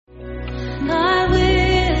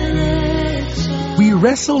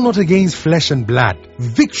wrestle not against flesh and blood.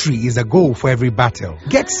 Victory is a goal for every battle.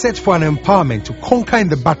 Get set for an empowerment to conquer in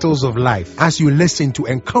the battles of life as you listen to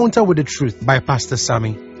Encounter with the Truth by Pastor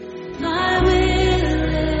Sammy.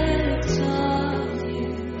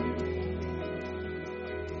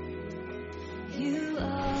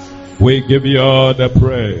 We give you all the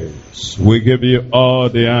praise. We give you all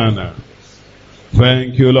the honor.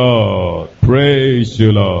 Thank you, Lord. Praise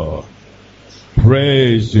you, Lord.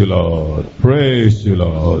 Praise you, Lord. Praise you,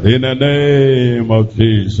 Lord. In the name of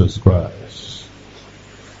Jesus Christ,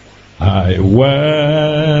 I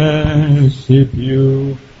worship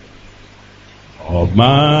you,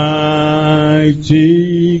 Almighty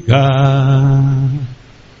God.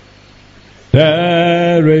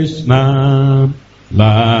 There is none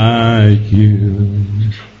like you.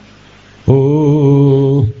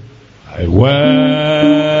 Oh, I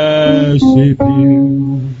worship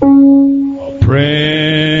you, O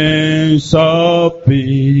Prince of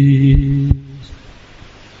Peace.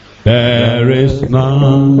 There is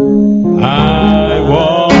none I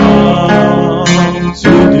want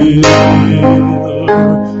to do.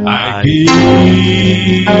 I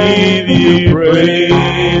give you praise.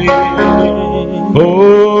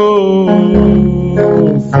 Oh,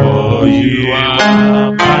 for you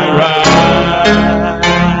are my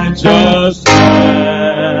righteousness.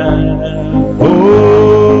 Oh,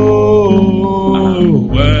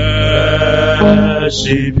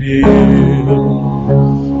 worship you,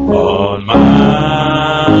 Almighty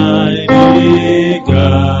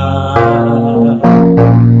God.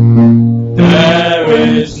 There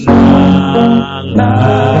is none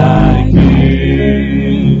like you.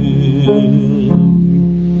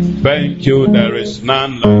 Thank you, there is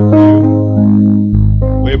none like you.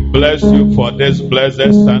 We bless you for this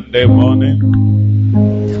blessed Sunday morning.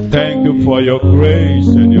 Thank you for your grace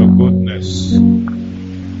and your goodness.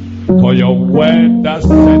 For your word that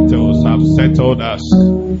have settled us.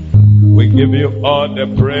 We give you all the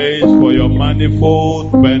praise for your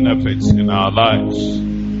manifold benefits in our lives.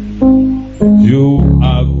 You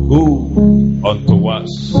are good unto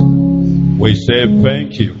us. We say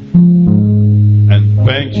thank you, and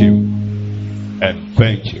thank you, and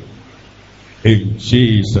thank you. In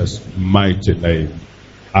Jesus' mighty name.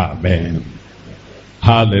 Amen.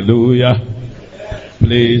 Hallelujah.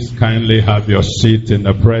 Please kindly have your seat in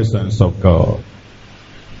the presence of God.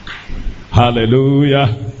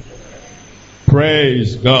 Hallelujah.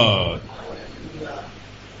 Praise God.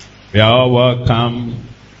 We are all welcome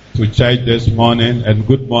to church this morning, and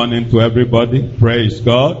good morning to everybody. Praise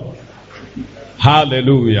God.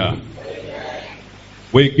 Hallelujah.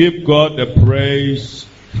 We give God the praise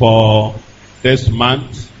for this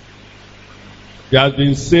month. He has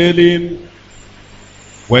been sailing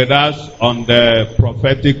with us on the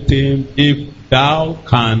prophetic theme, If Thou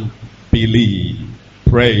Can Believe.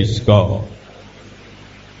 Praise God.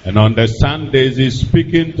 And on the Sundays, he's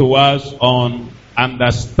speaking to us on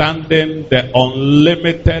understanding the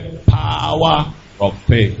unlimited power of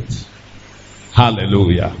faith.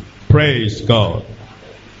 Hallelujah. Praise God.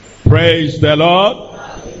 Praise the Lord.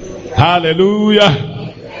 Hallelujah.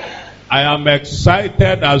 I am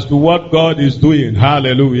excited as to what God is doing.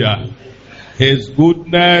 Hallelujah. His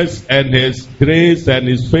goodness and His grace and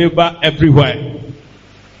His favor everywhere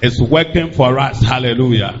is working for us.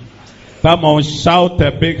 Hallelujah. Come on, shout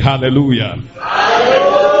a big hallelujah.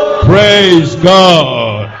 Hallelujah. Praise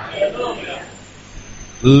God. Hallelujah.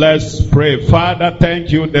 Let's pray. Father,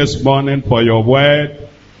 thank you this morning for your word.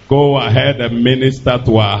 Go ahead and minister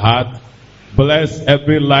to our heart. Bless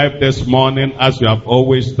every life this morning as you have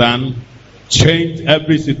always done. Change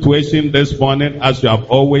every situation this morning as you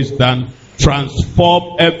have always done.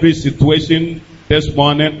 Transform every situation this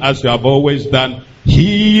morning as you have always done.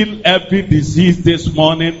 Heal every disease this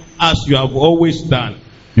morning as you have always done.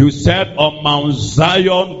 You said on Mount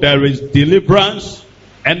Zion there is deliverance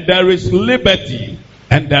and there is liberty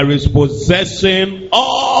and there is possession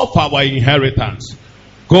of our inheritance.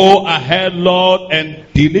 Go ahead, Lord, and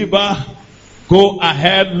deliver. Go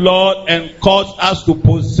ahead, Lord, and cause us to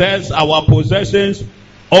possess our possessions.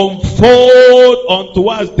 Unfold unto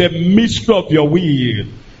us the mystery of your will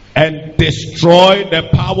and destroy the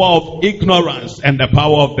power of ignorance and the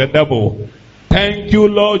power of the devil. Thank you,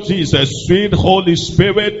 Lord Jesus. Sweet Holy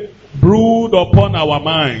Spirit, brood upon our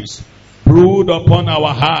minds, brood upon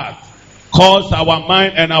our heart. Cause our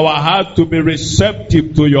mind and our heart to be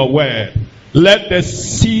receptive to your word. Let the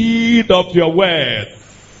seed of your word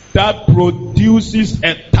that produces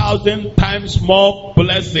 1,000 times more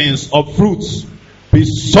blessings of fruits be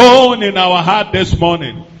sown in our heart this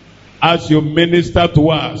morning as you minister to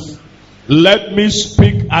us. Let me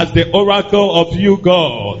speak as the oracle of you,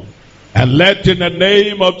 God. And let in the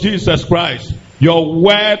name of Jesus Christ, your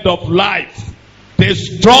word of life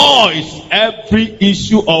destroys every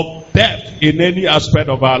issue of death in any aspect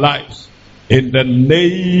of our lives. In the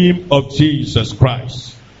name of Jesus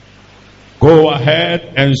Christ. Go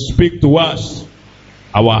ahead and speak to us.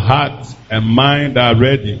 Our heart and mind are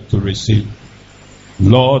ready to receive.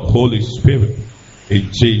 Lord, Holy Spirit, in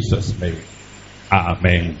Jesus' name.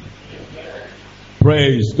 Amen.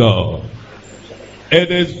 Praise God.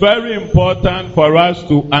 It is very important for us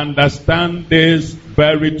to understand these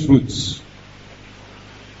very truths.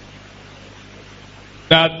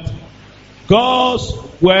 That God's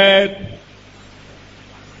word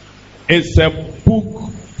is a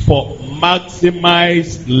book for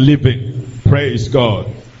maximized living. Praise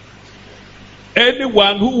God.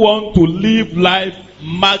 Anyone who wants to live life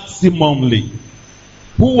maximally,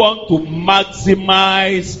 who wants to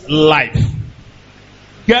maximize life,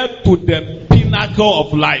 get to the pinnacle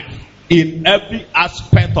of life in every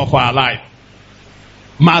aspect of our life,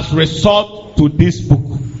 must resort to this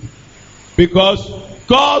book. Because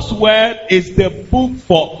God's word is the book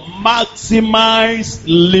for maximized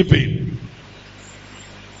living.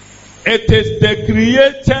 It is the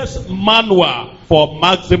Creator's manual for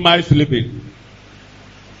maximized living.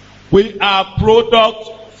 We are products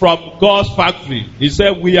from God's factory. He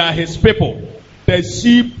said we are his people, the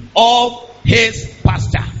sheep of his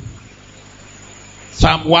pasture.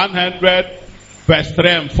 Psalm 100 verse 3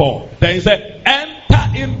 and 4. Then he said,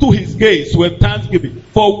 enter into his gates with thanksgiving,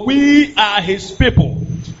 for we are his people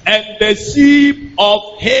and the sheep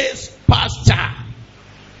of his pasture.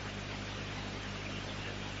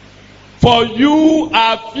 For you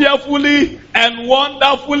are fearfully and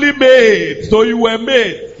wonderfully made. So you were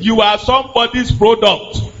made. You are somebody's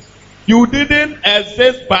product. You didn't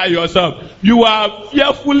exist by yourself. You are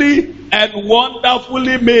fearfully and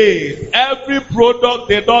wonderfully made. Every product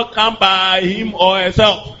did not come by him or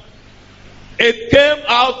herself. It came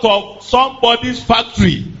out of somebody's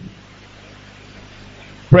factory.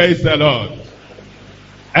 Praise the Lord.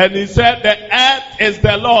 And he said the earth is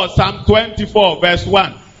the Lord. Psalm 24 verse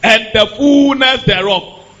 1. And the fullness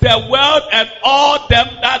thereof, the world and all them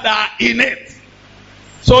that are in it.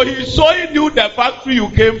 So he's showing you the factory you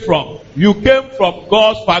came from. You came from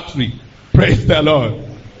God's factory. Praise the Lord.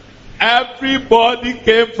 Everybody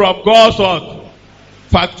came from God's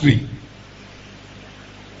factory.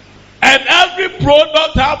 And every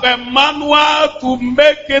product have a manual to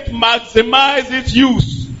make it maximize its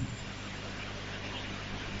use.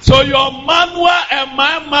 So your manual and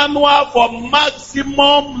my manual for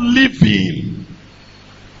maximum living.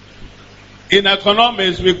 In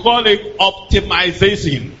economics, we call it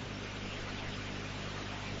optimization.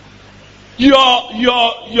 Your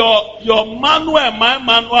manual and my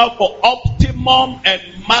manual for optimum and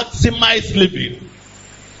maximized living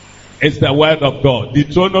is the word of God.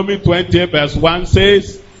 Deuteronomy 20 verse 1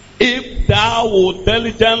 says, if thou wilt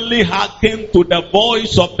diligently hearken to the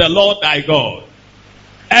voice of the Lord thy God,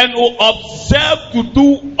 and will observe to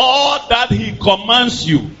do all that he commands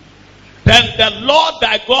you, then the Lord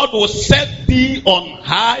thy God will set thee on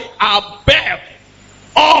high above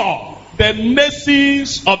all the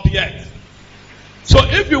nations of the earth. So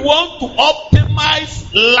if you want to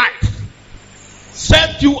optimize life,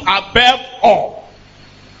 set you above all,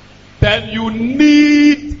 then you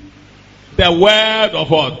need the word of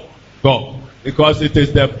God, because it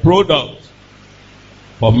is the product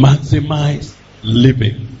for maximized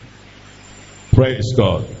living. Praise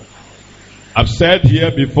God. I've said here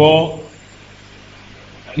before,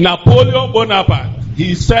 Napoleon Bonaparte,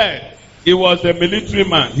 he said, he was a military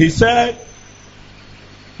man. He said,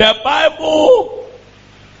 the Bible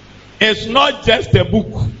is not just a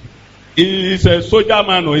book. He is a soldier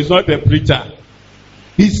man, or he's not a preacher.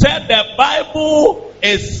 He said the Bible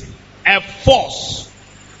is a force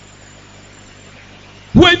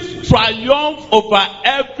which triumphs over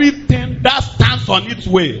everything that stands on its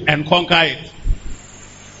way and conquer it.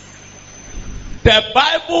 The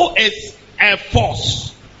Bible is a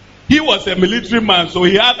force. He was a military man, so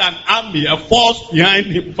he had an army, a force behind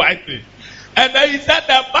him fighting. And then he said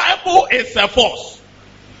the Bible is a force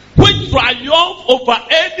which triumphs over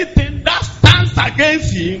anything that stands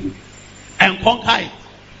against him and conquer it.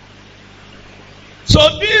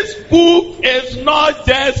 So this book is not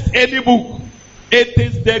just any book. It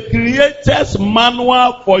is the Creator's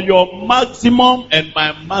manual for your maximum and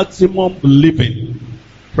my maximum living.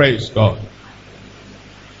 Praise God.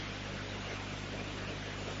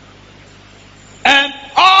 And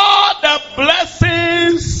all the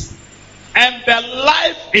blessings and the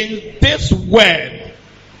life in this word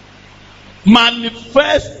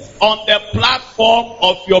manifest on the platform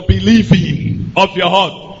of your believing, of your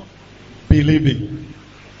heart. believing.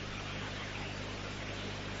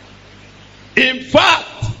 In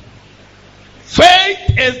fact,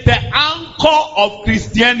 faith is the anchor of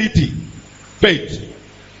Christianity. Faith.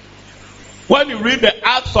 When you read the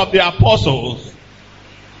Acts of the Apostles,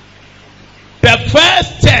 the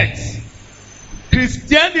first church,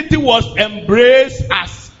 Christianity was embraced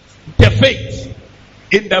as the faith.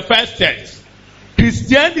 In the first church,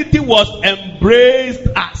 Christianity was embraced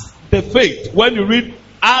as the faith. When you read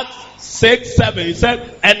Acts 6:7, it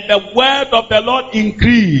said, and the word of the Lord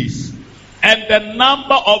increased, and the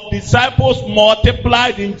number of disciples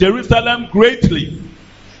multiplied in Jerusalem greatly,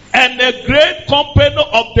 and a great company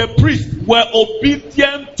of the priests were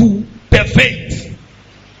obedient to the faith.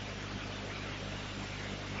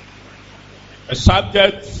 The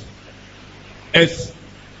subject is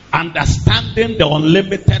understanding the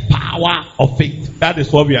unlimited power of faith. That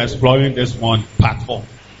is what we are exploring this morning, part 4.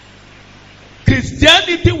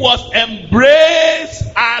 Christianity was embraced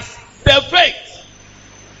as the faith.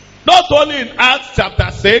 Not only in Acts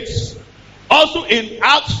chapter 6, also in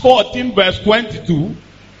Acts 14 verse 22,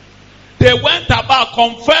 they went about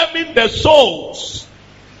confirming the souls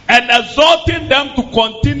and exhorting them to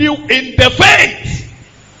continue in the faith.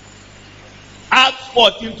 Acts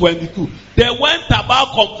 14:22. They went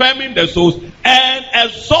about confirming the souls and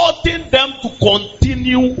exhorting them to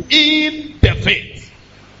continue in the faith.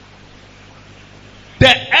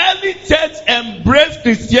 The early church embraced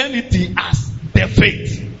Christianity as the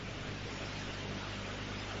faith.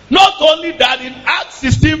 Not only that, in Acts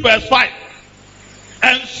 16 verse 5,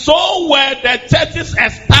 and so were the churches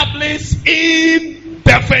established in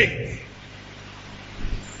the faith.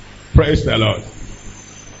 Praise the Lord.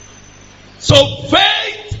 So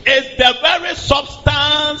faith is the very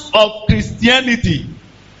substance of Christianity.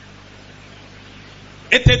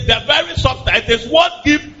 It is the very substance. It is what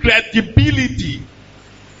gives credibility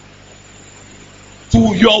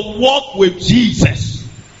to your walk with Jesus,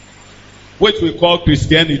 which we call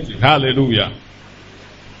Christianity. Hallelujah.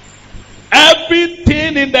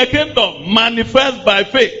 Everything in the kingdom manifests by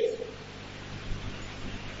faith.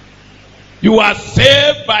 You are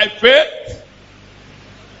saved by faith.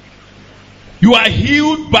 You are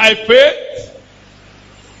healed by faith.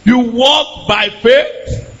 You walk by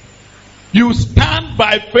faith. You stand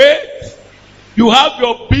by faith. You have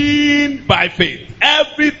your being by faith.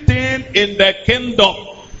 Everything in the kingdom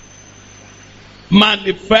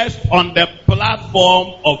manifests on the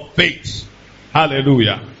platform of faith.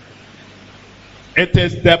 Hallelujah. It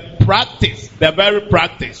is the practice, the very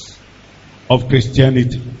practice of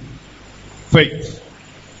Christianity. Faith.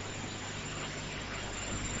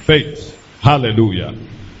 Faith. Hallelujah.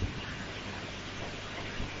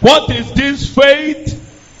 What is this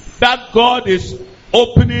faith that God is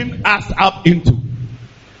opening us up into?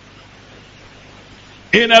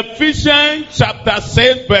 In Ephesians chapter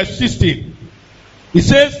 6 verse 16, it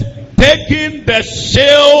says, taking the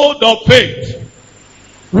shield of faith,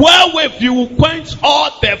 wherewith you will quench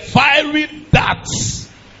all the fiery darts.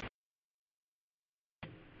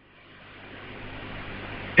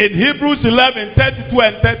 In Hebrews 11:32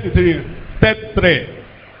 and 33.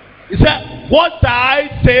 He said, what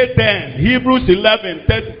I say then, Hebrews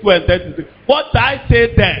 11:32 and 33. What I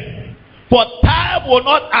say then, for time will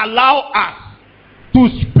not allow us to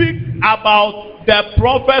speak about the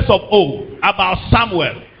prophets of old, about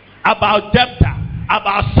Samuel, about Jephthah,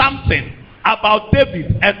 about Samson, about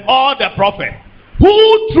David, and all the prophets,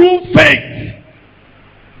 who through faith,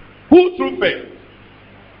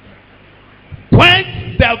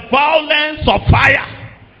 quenched the violence of fire.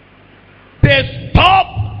 They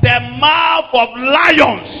stopped the mouth of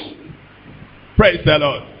lions. Praise the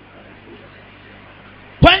Lord.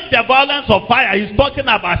 Quench the violence of fire. He's talking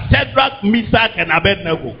about Shadrach, Meshach, and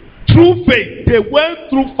Abednego. Through faith, they went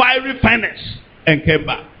through fiery furnace and came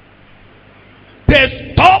back.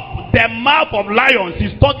 They stopped the mouth of lions.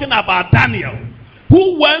 He's talking about Daniel,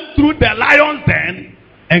 who went through the lion's den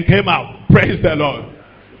and came out. Praise the Lord.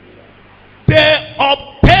 They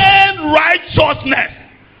obtained righteousness.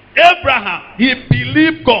 Abraham, he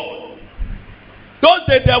believed God. Don't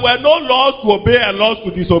say there were no laws to obey and laws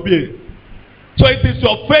to disobey. So it is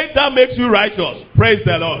your faith that makes you righteous. Praise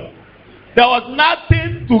the Lord. There was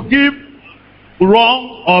nothing to give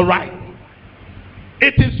wrong or right.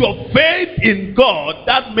 It is your faith in God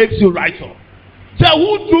that makes you righteous. So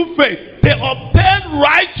who through faith, they obtain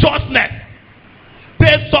righteousness.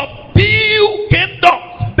 They subdue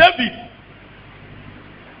kingdoms. David,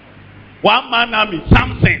 one man army.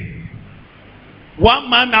 Samson, one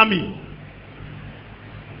man army.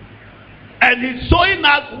 And he's showing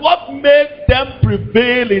us what made them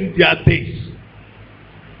prevail in their days.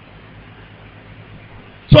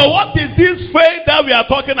 So what is this faith that we are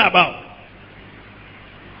talking about?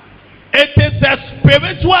 It is a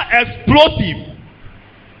spiritual explosive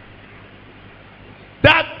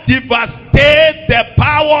that devastates the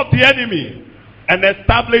power of the enemy and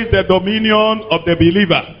establishes the dominion of the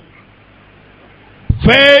believer.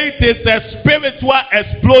 Faith is a spiritual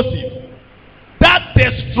explosive that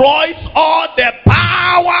destroys all the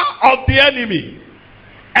power of the enemy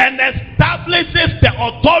and establishes the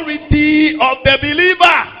authority of the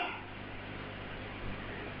believer.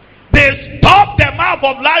 They stop the mouth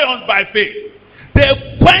of lions by faith.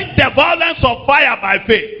 They quench the violence of fire by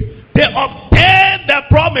faith. They obtain the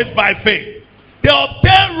promise by faith. They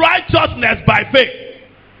obtain righteousness by faith.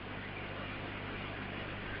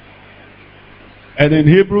 And in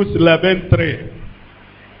Hebrews 11:3,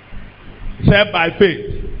 it said by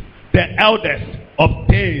faith, the elders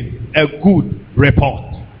obtained a good report.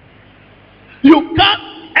 You can't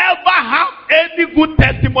ever have any good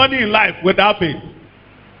testimony in life without faith.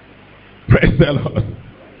 Praise the Lord.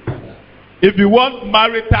 If you want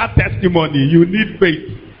marital testimony, you need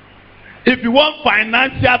faith. If you want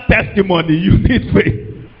financial testimony, you need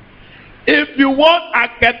faith. If you want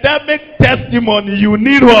academic testimony, you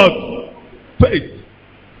need what? Faith.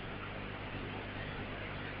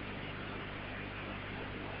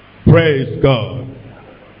 Praise God.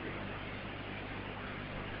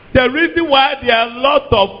 The reason why there are a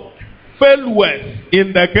lot of failures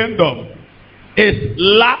in the kingdom is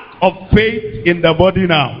lack of faith in the body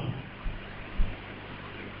now.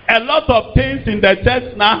 A lot of things in the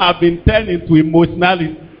church now have been turned into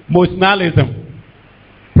emotionalism.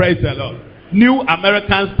 Praise the Lord. New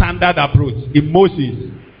American Standard approach,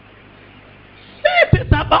 emotions. It is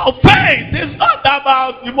about faith. It's not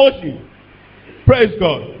about emotion. Praise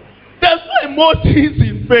God. There's no emotions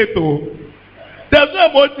in faith. Oh. There's no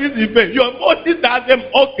emotions in faith. Your emotions are them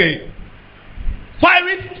okay.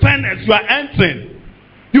 Fiery furnace you are entering.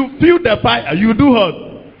 You feel the fire. You do what?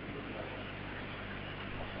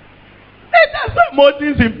 There's no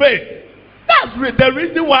emotions in faith. That's the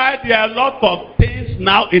reason why there are a lot of things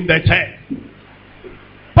now in the church.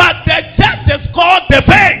 But the church is called the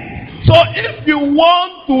faith. So if you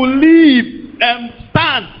want to live and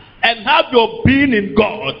stand and have your being in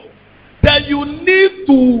God, then you need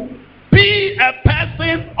to be a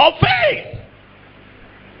person of faith.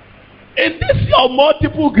 In this your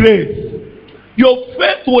multiple grace, your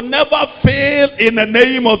faith will never fail in the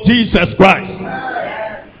name of Jesus Christ.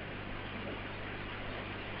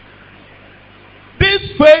 This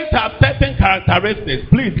faith has certain characteristics.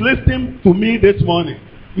 Please listen to me this morning.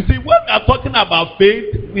 You see, when we are talking about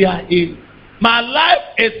faith, we are in. My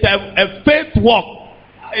life is a faith walk.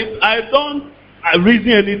 I don't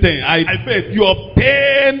reason anything. I faith. You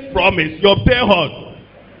obtain promise. You obtain what?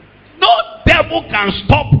 No devil can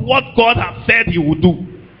stop what God has said he will do.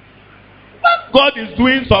 When God is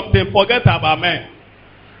doing something, forget about men.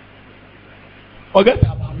 Forget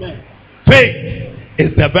about men. Faith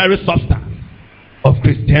is the very substance of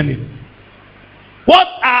Christianity. What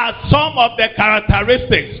are some of the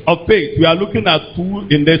characteristics of faith? We are looking at two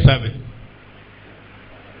in this service.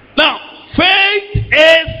 Now, faith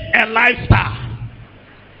is a lifestyle.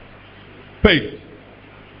 Faith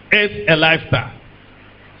is a lifestyle.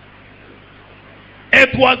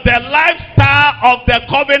 It was the lifestyle of the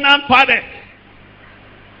covenant fathers.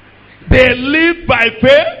 They lived by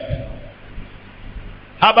faith.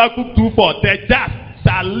 Habakkuk 2:4. The just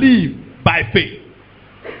shall live by faith.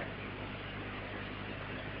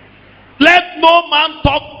 Let no man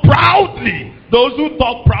talk proudly. Those who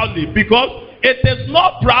talk proudly, because it is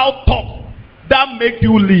not proud talk that makes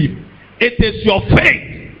you live. It is your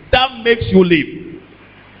faith that makes you live.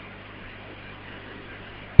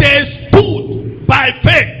 They stood by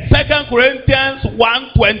faith. 2 Corinthians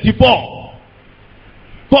 1:24.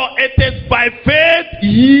 For it is by faith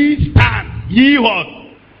ye stand. Ye what?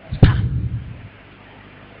 Stand.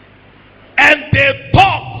 And they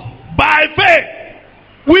talk by faith.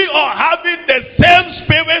 We are having the same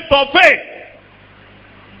spirit of faith.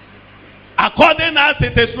 According as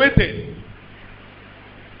it is written.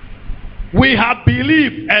 We have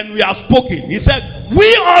believed and we have spoken. He said,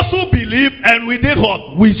 we also believed and we did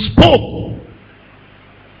what? We spoke.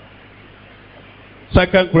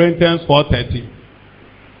 2 Corinthians 4:13.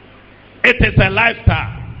 It is a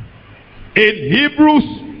lifestyle. In Hebrews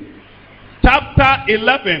chapter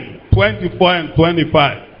 11, 24 and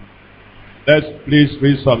 25. Let's please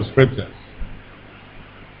read some scriptures.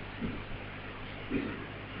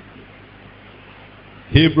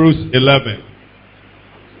 Hebrews 11,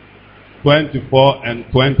 24 and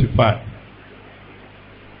 25.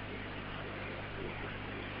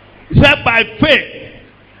 It said, by faith,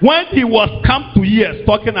 when he was come to years,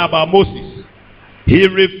 talking about Moses, he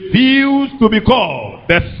refused to be called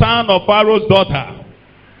the son of Pharaoh's daughter,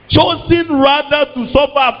 choosing rather to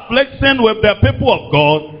suffer affliction with the people of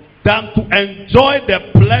God than to enjoy the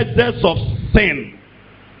pleasures of sin.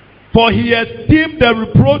 For he esteemed the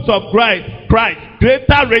reproach of Christ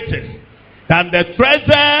greater riches than the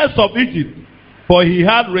treasures of Egypt, for he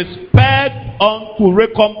had respect unto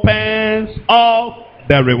recompense of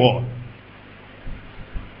the reward.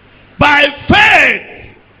 By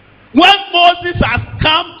faith, when Moses has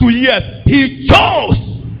come to years, he chose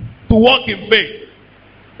to walk in faith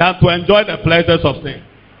than to enjoy the pleasures of sin.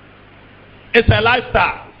 It's a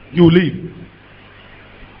lifestyle you live.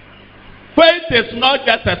 Faith is not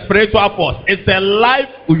just a spiritual force. It's a life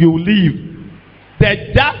you live.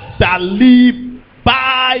 The just shall live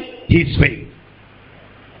by his faith.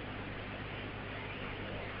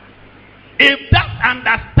 If that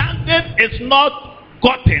understanding is not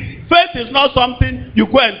gotten, faith is not something you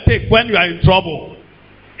go and take when you are in trouble.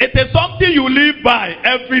 It is something you live by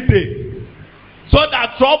every day, so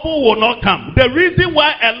that trouble will not come. The reason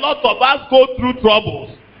why a lot of us go through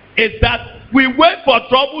troubles is that we wait for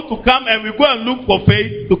trouble to come and we go and look for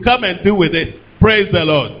faith to come and deal with it. Praise the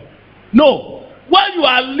Lord. No. When you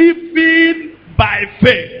are living by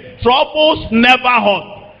faith, troubles never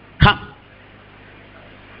come.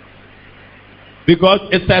 Because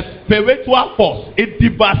it's a spiritual force. It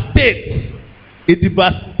devastates. It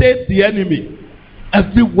devastates the enemy.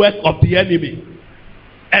 Every work of the enemy.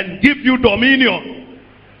 And give you dominion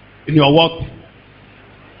in your work.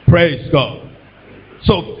 Praise God.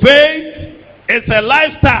 So faith is a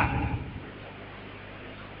lifestyle.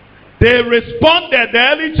 They responded, the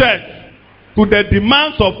early church, to the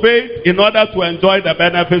demands of faith in order to enjoy the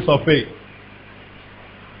benefits of faith.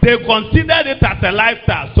 They considered it as a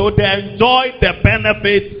lifestyle, so they enjoyed the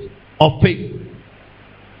benefits of faith.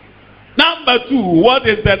 Number two, what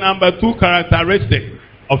is the number two characteristic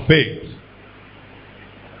of faith?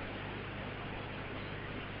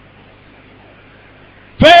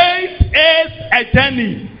 Faith is a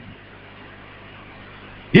journey.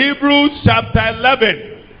 Hebrews chapter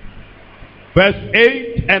 11, verse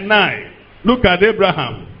 8 and 9. Look at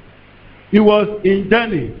Abraham. He was in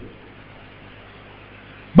journey.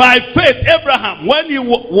 By faith, Abraham, when he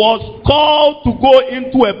was called to go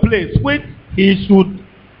into a place which he should,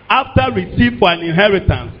 after receive for an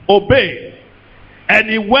inheritance, obey. And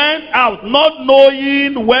he went out, not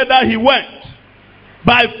knowing whether he went.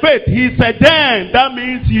 By faith, he sojourned. That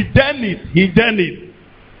means he journeyed.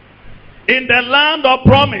 In the land of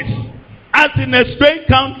promise, as in a strange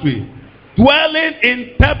country, dwelling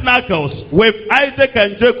in tabernacles with Isaac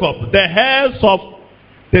and Jacob, the heirs of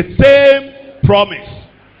the same promise.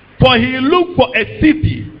 For he looked for a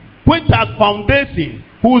city which has foundation,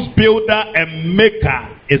 whose builder and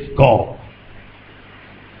maker is God.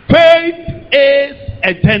 Faith is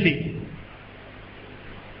a journey.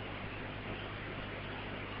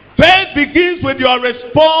 Faith begins with your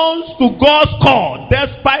response to God's call,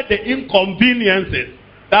 despite the inconveniences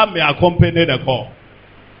that may accompany the call.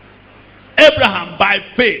 Abraham, by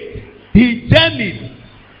faith, he journeyed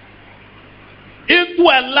into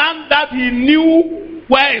a land that he knew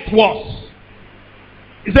where it was.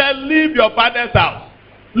 He said, leave your father's house,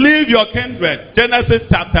 leave your kindred. Genesis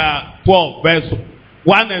chapter 12, verse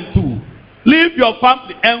 1 and 2. Leave your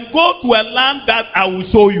family and go to a land that I will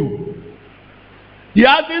show you. He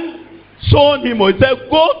hasn't shown him. He said,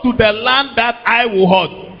 go to the land that I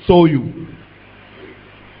will show you.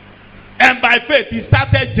 And by faith, he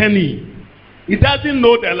started journeying. He doesn't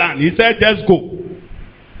know the land. He said, just go.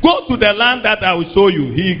 Go to the land that I will show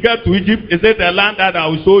you. He got to Egypt. He said, the land that I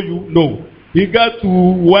will show you? No. He got to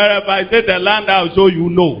wherever. He said, the land that I will show you?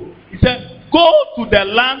 No. He said, go to the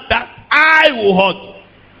land that I will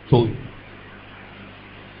show you.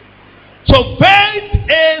 So faith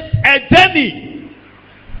is a journey.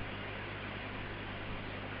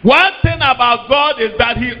 One thing about God is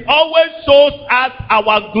that he always shows us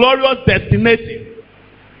our glorious destination,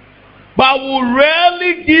 but will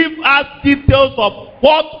rarely give us details of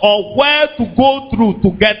what or where to go through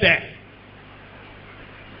to get there.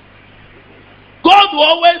 God will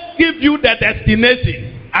always give you the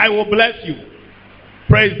destination. I will bless you.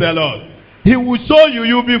 Praise the Lord. He will show you,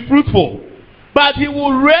 you'll be fruitful. But he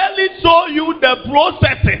will rarely show you the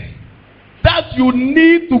processes that you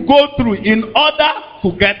need to go through in order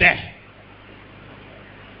to get there.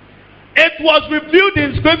 It was revealed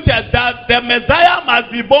in scripture that the Messiah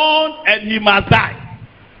must be born and he must die.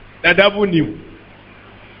 The devil knew.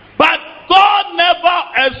 But God never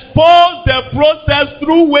exposed the process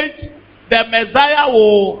through which the Messiah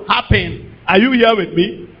will happen. Are you here with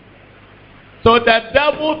me? So the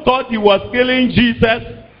devil thought he was killing Jesus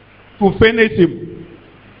to finish him.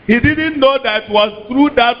 He didn't know that it was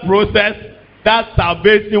through that process that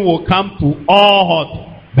salvation will come to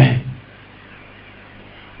all men.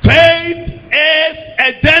 Faith is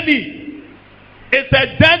a journey. It's a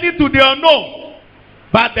journey to the unknown,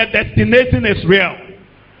 but the destination is real.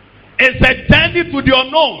 It's a journey to the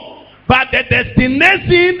unknown, but the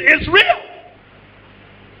destination is real.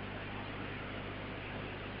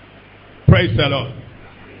 Praise the Lord.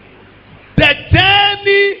 The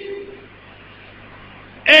journey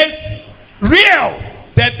is real.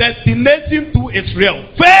 The destination too is real.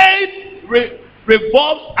 Faith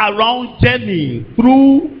revolves around journeying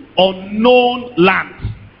through unknown lands,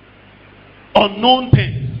 unknown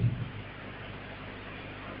things.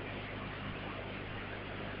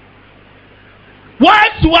 Why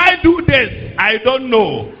do I do this? I don't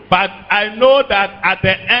know. But I know that at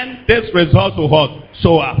the end, this result will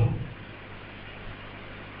show up.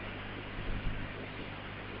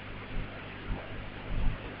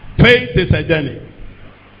 Faith is a journey.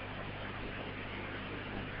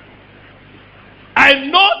 I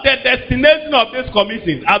know the destination of this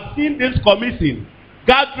commission. I've seen this commission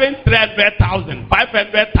gathering 300,000,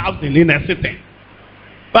 500,000 in a sitting.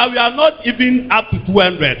 But we are not even up to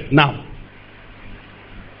 200 now.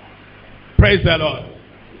 Praise the Lord.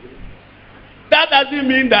 That doesn't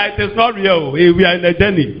mean that it is not real. We are in the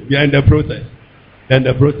journey. We are in the process. In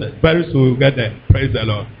the process. Very soon we'll get there. Praise the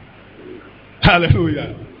Lord.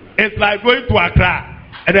 Hallelujah. It's like going to Accra.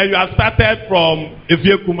 And then you have started from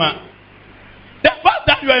Efiekuma. The fact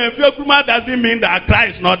that you are in Efiekuma doesn't mean that Accra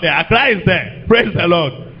is not there. Accra is there. Praise the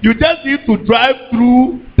Lord. You just need to drive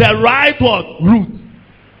through the right route.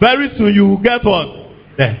 Very soon you will get what?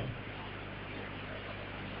 There.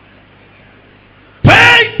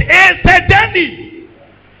 Faith is a journey.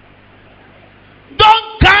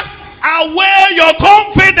 Don't cast away your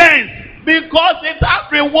confidence because it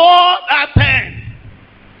has reward at hand.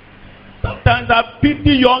 Sometimes I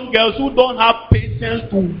pity young girls who don't have patience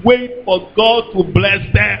to wait for God to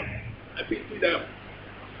bless them. I pity them.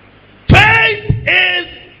 Faith is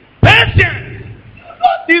patience. You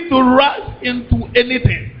don't need to rush into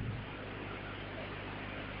anything.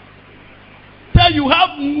 So you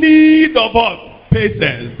have need of what?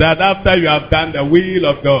 Patience, that after you have done the will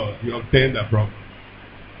of God, you obtain the promise.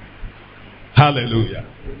 Hallelujah.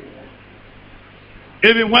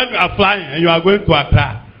 Even when you are flying and you are going to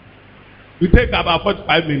Accra, you take about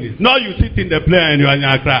 45 minutes. Now you sit in the plane and you are in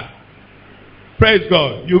Accra. Praise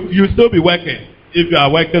God. You still be working. If you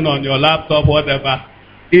are working on your laptop, whatever.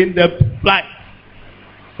 In the flight.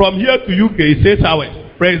 From here to UK, it's 6 hours.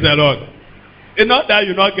 Praise the Lord. It's not that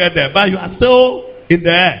you not get there, but you are still in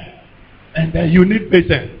the air. And then you need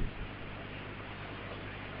patience.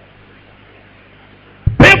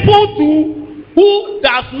 People who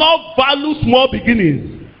does not value small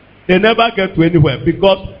beginnings, they never get to anywhere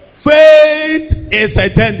because faith is a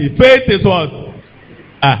journey. Faith is what?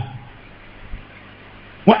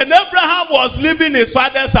 When Abraham was leaving his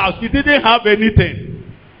father's house, he didn't have anything.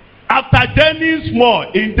 After journeying small,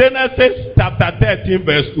 in Genesis chapter 13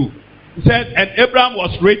 verse 2, he said, and Abraham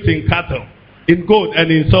was rich in cattle, in gold and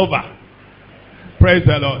in silver. Praise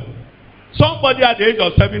the Lord. Somebody at the age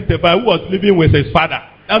of 75 who was living with his father,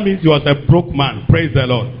 that means he was a broke man. Praise the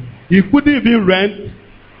Lord. He couldn't even rent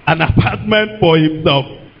an apartment for himself.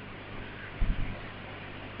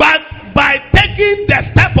 But by taking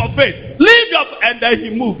the step of faith, leave your, and then he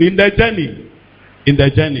moved in the journey. In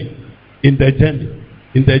the journey. In the journey.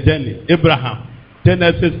 In the journey. Abraham,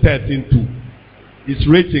 Genesis 13:2. He's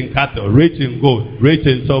rich in cattle, rich in gold, rich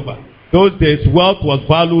in silver. Those days, wealth was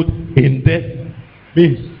valued in this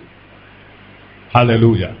means.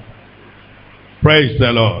 Hallelujah. Praise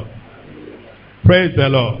the Lord. Praise the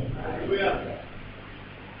Lord.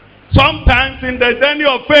 Sometimes in the journey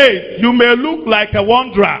of faith, you may look like a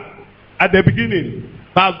wanderer at the beginning,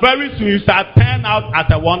 but very soon you shall turn out as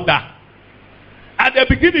a wonder. At the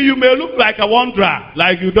beginning, you may look like a wanderer,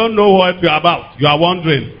 like you don't know what you're about. You are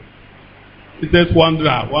wandering. It's just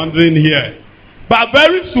wanderer, wandering here. But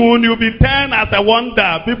very soon you'll be turned as a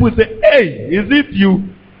wonder. People say, hey, is it you?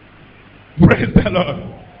 Praise the Lord.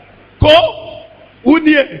 Go,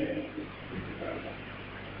 Unye.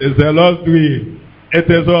 It's the Lord's doing.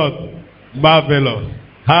 It is what? Marvelous.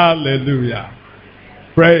 Hallelujah.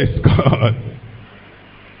 Praise God.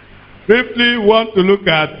 Briefly, want to look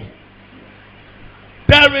at,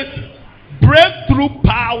 there is breakthrough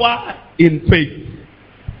power in faith.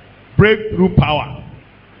 Breakthrough power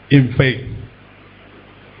in faith.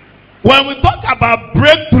 When we talk about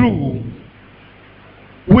breakthrough,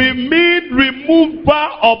 we mean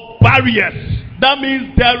removal of barriers. That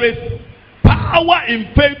means there is power power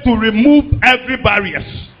in faith to remove every barriers.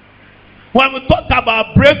 When we talk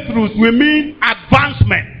about breakthroughs, we mean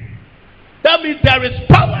advancement. That means there is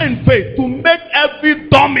power in faith to make every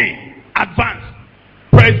dummy advance.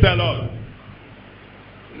 Praise the Lord.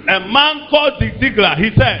 A man called Ziegler, he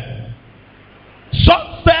said,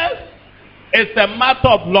 success is a matter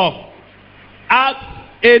of love. Ask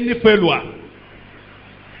any failure.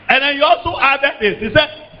 And then he also added this. He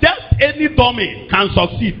said, just any dummy can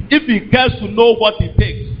succeed if he cares to know what it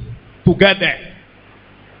takes to get there.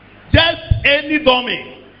 Just any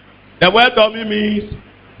dummy. The word dummy means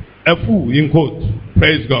a fool in quote.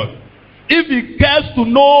 Praise God. If he cares to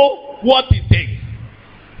know what it takes.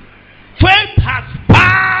 Faith has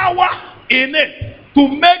power in it to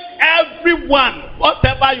make everyone,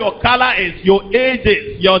 whatever your color is, your age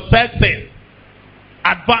is, your sex is,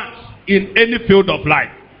 advance in any field of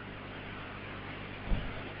life.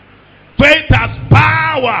 Faith has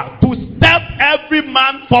power to step every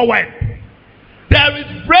man forward. There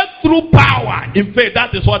is breakthrough power in faith.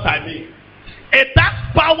 That is what I mean. It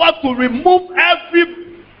has power to remove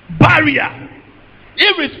every barrier.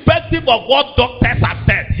 Irrespective of what doctors have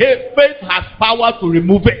said, hey, faith has power to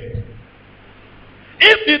remove it.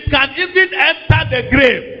 If it can even enter the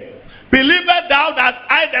grave, believest thou that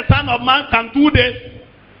I, the Son of Man, can do this?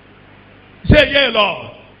 Say, yea,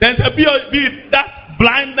 Lord. Then be that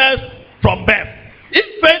blindness from birth.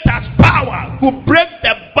 If faith has power to break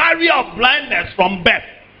the barrier of blindness from birth,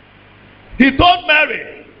 he told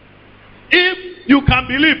Mary, if you can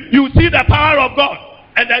believe, you see the power of God.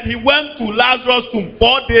 And then he went to Lazarus' tomb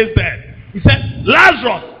 4 days there. He said,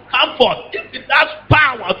 Lazarus, come forth. If it has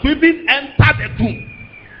power to even enter the tomb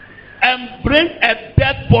and bring a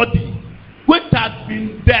dead body which has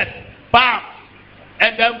been dead, bound,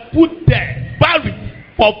 and then put there, buried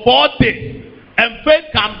for 4 days, and faith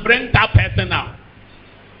can bring that person out.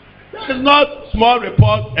 That is not small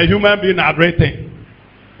report a human being are rating.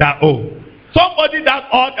 That, oh, somebody that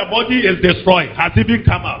all the body is destroyed has even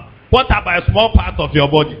come out. What about a small part of your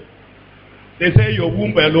body? They say your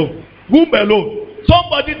womb alone. Womb alone.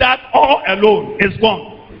 Somebody that all alone is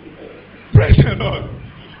gone. Praise the Lord.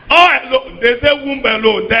 All alone. They say womb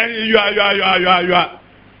alone. Then you are.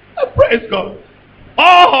 Praise God.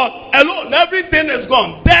 All alone. Everything is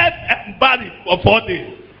gone. Dead and buried for 4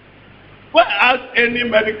 days. Well, ask any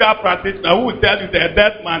medical practitioner who will tell you that a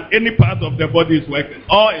dead man, any part of the body is working.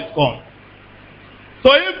 All is gone. So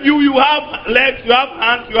if you have legs, you have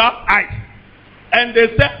hands, you have eyes, and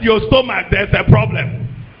they said your stomach, there's a problem,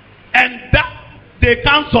 and that they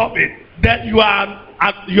can't solve it, then you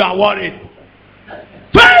are worried.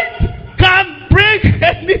 Faith can bring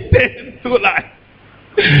anything to life.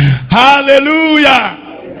 Hallelujah.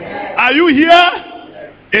 Are you here?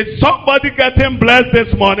 Is somebody getting blessed this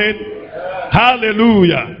morning?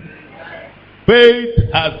 Hallelujah. Faith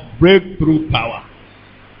has breakthrough power.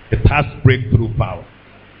 It has breakthrough power.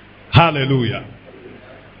 Hallelujah.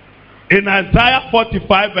 In Isaiah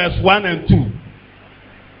 45 verse 1 and 2,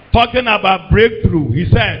 talking about breakthrough, he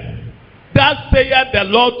said, thus saith the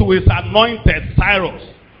Lord to his anointed Cyrus,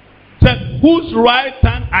 said, whose right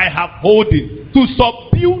hand I have holding, to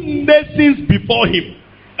subdue nations before him.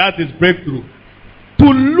 That is breakthrough. To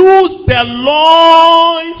loose the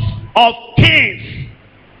loins of kings,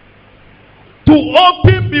 to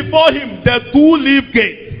open before him the two-leaf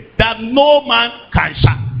gate, that no man can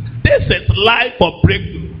shut. This is life of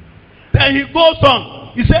breakthrough. Then he goes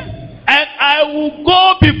on. He said, and I will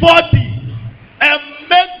go before thee and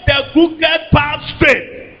make the crooked path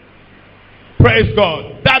straight. Praise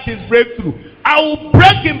God. That is breakthrough. I will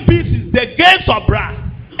break in pieces the gates of brass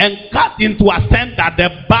and cut into asunder the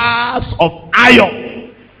bars of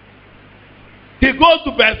iron. He goes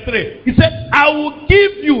to verse 3. He said, I will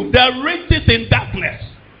give you the riches in darkness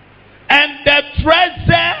and the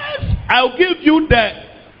treasures. I will give you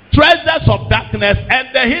the treasures of darkness and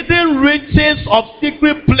the hidden riches of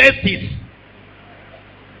secret places,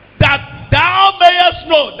 that thou mayest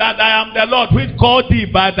know that I am the Lord which called thee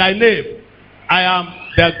by thy name. I am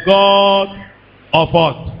the God of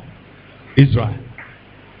what? Israel.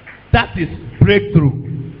 That is breakthrough.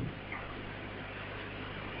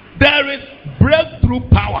 There is breakthrough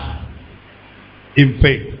power in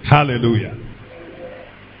faith. Hallelujah.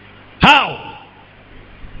 How?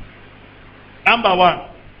 Number one,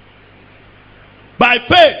 by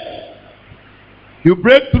faith, you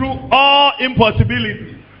break through all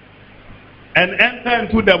impossibility and enter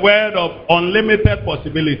into the world of unlimited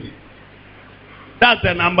possibility. That's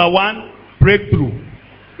the number one breakthrough.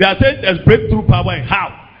 We are saying there's breakthrough power in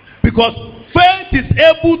how? Because faith is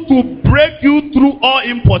able to break you through all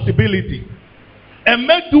impossibility and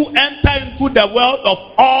make you enter into the world of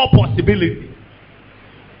all possibility.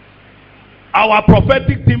 Our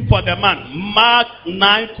prophetic theme for the month, Mark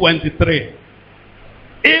 9:23.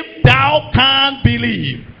 If thou canst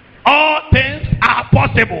believe, all things are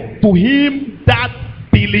possible to him that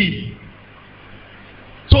believes.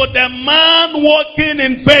 So the man walking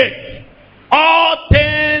in faith, all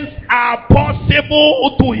things are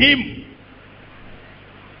possible to him.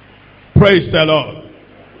 Praise the Lord.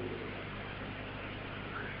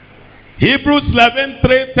 Hebrews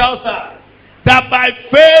 11:3 tells us that by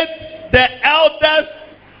faith the elders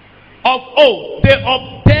of old, they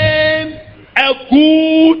obtained a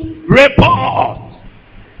good report.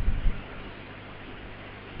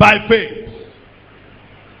 By faith.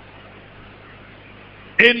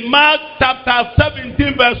 In Mark chapter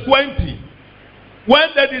 17 verse 20, when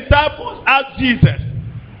the disciples asked Jesus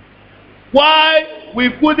why we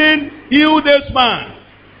couldn't heal this man,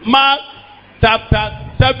 Mark chapter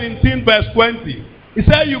 17 verse 20, he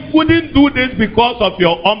said you couldn't do this because of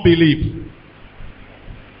your unbelief.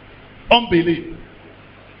 Unbelief.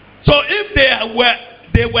 So if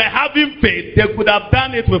they were having faith, they could have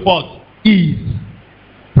done it with us. Ease.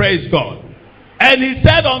 Praise God. And he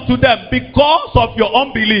said unto them, because of your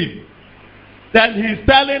unbelief, then he's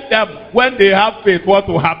telling them when they have faith what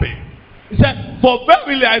will happen. He said, for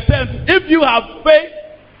verily I said, if you have faith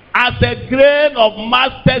as a grain of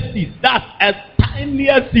mustard seed, that's a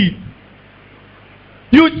tinier seed,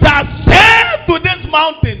 you shall say to this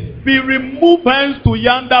mountain, be removed hence to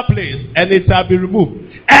yonder place, and it shall be removed.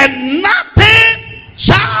 And nothing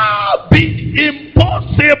shall be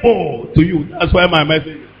impossible to you. That's why my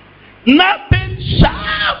message is. Nothing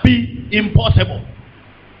shall be impossible.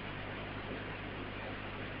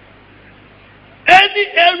 Any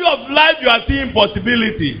area of life you are seeing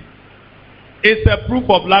impossibility, it's a proof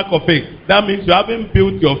of lack of faith. That means you haven't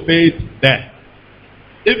built your faith there.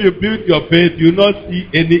 If you build your faith, you will not see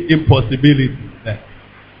any impossibility there.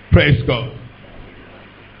 Praise God.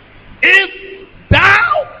 If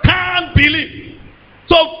thou canst believe.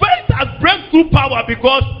 So faith has breakthrough power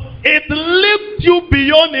because it lifts you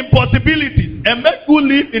beyond impossibilities and makes you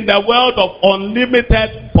live in the world of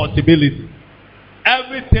unlimited possibilities.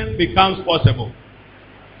 Everything becomes possible.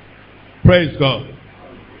 Praise God.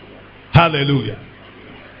 Hallelujah.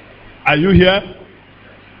 Are you here?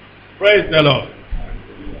 Praise the Lord.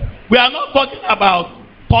 We are not talking about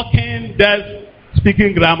talking, just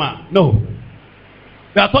speaking grammar. No.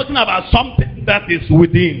 We are talking about something that is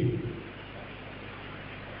within.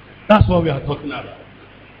 That's what we are talking about.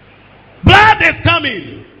 Blood is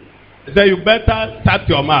coming. He said, you better shut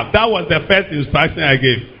your mouth. That was the first instruction I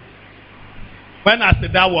gave. When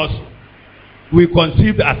we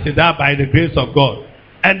conceived Asida by the grace of God.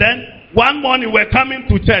 And then one morning we're coming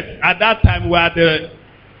to church. At that time we were at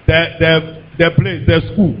the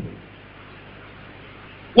school.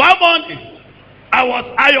 One morning I was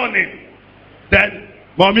ironing. Then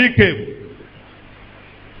mommy came.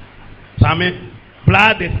 Sammy,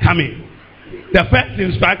 blood is coming. The first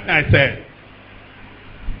instruction I said,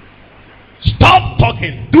 stop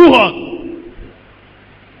talking, do what?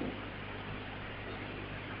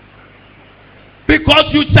 Because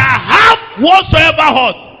you shall have whatsoever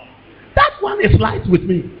hurt. That one is light with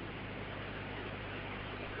me.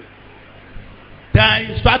 Then I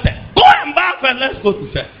instructed, go and bath and let's go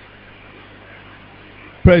to church.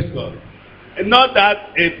 Praise God. And not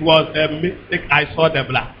that it was a mistake, I saw the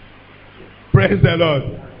blood. Praise the Lord.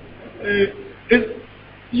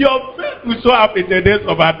 Your faith will show up in the days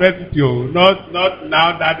of adversity, not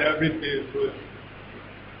now that everything is good.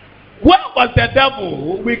 Where was the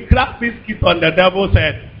devil? We cracked this kit on the devil's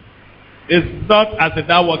head. It's not as if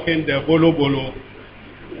that walking the bolo bolo.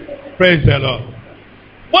 Praise the Lord.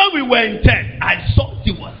 When we were in church, I saw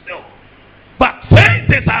she was still. But faith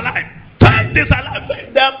is alive. Faith is alive.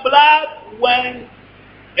 The blood went,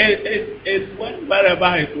 it went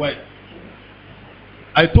wherever it went.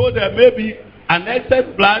 I told her maybe an excess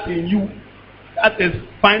blood in you, that is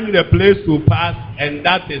finding a place to pass, and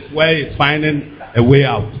that is where it's finding a way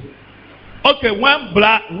out. Okay, when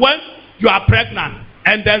you are pregnant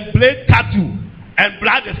and then blade cut you and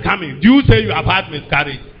blood is coming, do you say you have had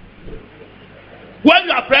miscarriage? When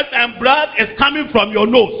you are pregnant and blood is coming from your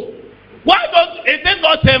nose, why don't it is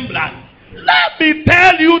not same blood? Let me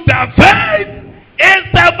tell you, the faith is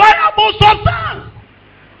the viable substance.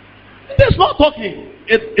 It is not talking.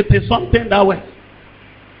 It is something that way.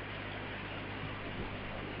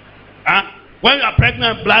 When you are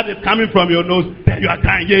pregnant, blood is coming from your nose, then you are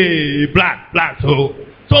crying, yay, blood. So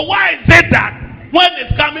why is it that when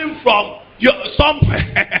it's coming from your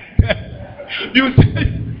somewhere, you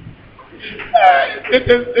say,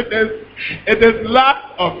 it is lack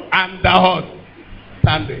of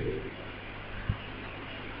understanding.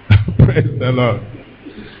 Praise the Lord.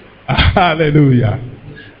 Hallelujah.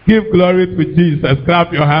 Give glory to Jesus.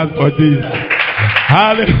 Clap your hands for Jesus.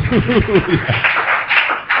 Hallelujah.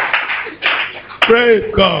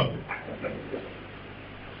 Praise God.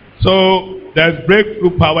 So there's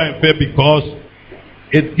breakthrough power in faith because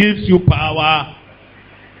it gives you power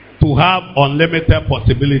to have unlimited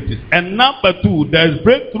possibilities. And number two, there's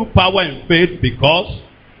breakthrough power in faith because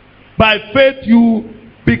by faith you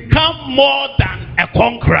become more than a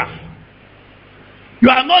conqueror. You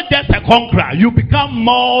are not just a conqueror, you become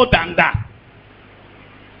more than that.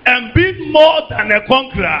 And being more than a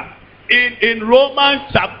conqueror, in Romans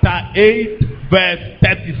chapter 8 verse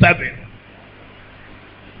 37.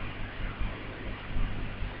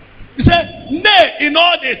 He said, nay, in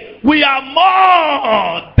all this, we are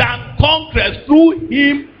more than conquerors through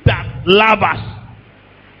him that loves us.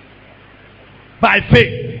 By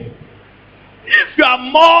faith. If you are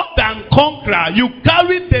more than conqueror, you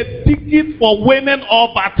carry the ticket for winning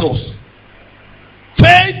all battles.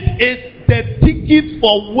 Faith is the ticket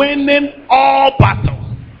for winning all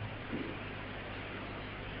battles.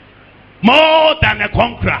 More than a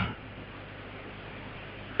conqueror.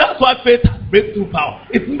 That's why faith has breakthrough power.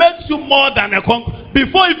 It makes you more than a conqueror.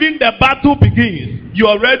 Before even the battle begins, you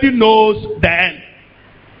already knows the end.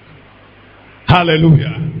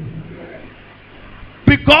 Hallelujah.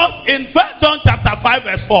 Because in 1 John chapter 5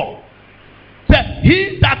 verse 4, says,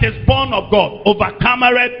 he that is born of God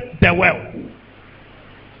overcometh the world.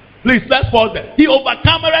 Please, let's pause there. He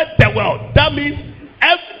overcometh the world. That means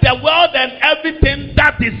the world and everything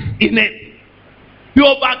that is in it. He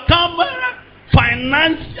overcometh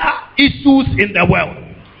financial issues in the world.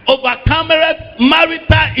 Overcometh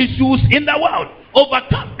marital issues in the world.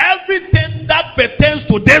 Overcome everything that pertains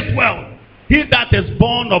to this world. He that is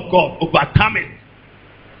born of God overcometh.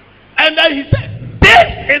 And then he said,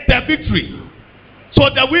 this is the victory. So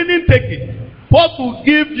the winning ticket, what will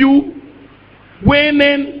give you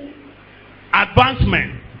winning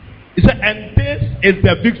advancement? He said, and this is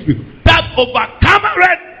the victory that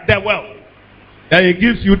overcometh the world. Then he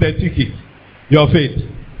gives you the ticket, your faith.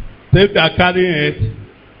 So if you are carrying it,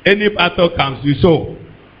 any battle comes, you show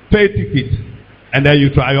faith ticket, and then you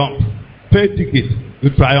triumph. Faith ticket, you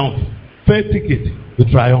triumph. Faith ticket, you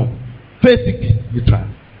triumph. Faith ticket, you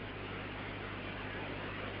triumph.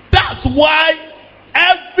 That's why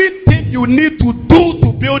everything you need to do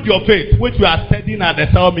to build your faith, which we are studying at the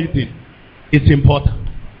cell meeting, is important.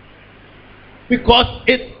 Because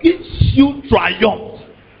it gives you triumph.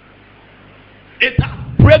 It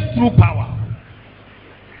has breakthrough power.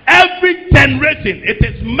 Every generation, it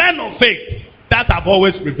is men of faith that have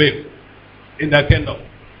always prevailed in the kingdom.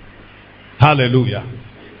 Hallelujah.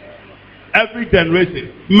 Every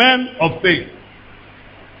generation, men of faith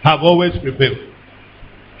have always prevailed.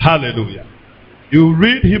 Hallelujah. You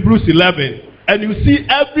read Hebrews 11 and you see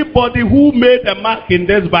everybody who made a mark in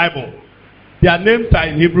this Bible. Their names are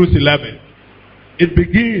in Hebrews 11. It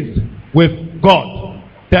begins with God.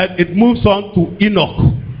 Then it moves on to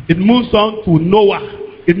Enoch. It moves on to Noah.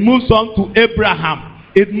 It moves on to Abraham.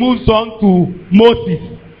 It moves on to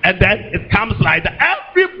Moses. And then it comes like that.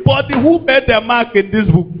 Everybody who made a mark in this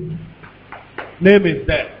book, name is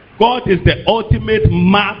there. God is the ultimate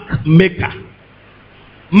mark maker.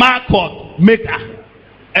 Mark maker.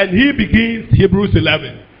 And he begins Hebrews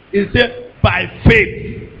 11. He said, by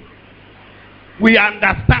faith, we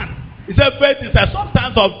understand. He said, faith is a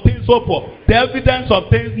substance of things hoped for, the evidence of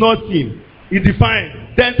things not seen. He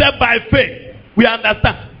defined. Then said, by faith, we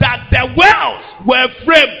understand that the worlds were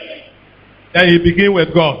framed. Then he begins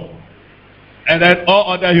with God. And then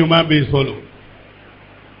all other human beings follow.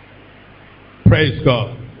 Praise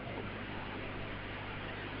God.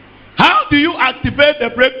 How do you activate the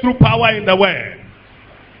breakthrough power in the world?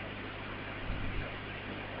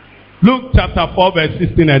 Luke chapter 4 verse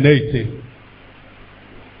 16 and 18.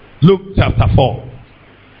 Luke chapter 4.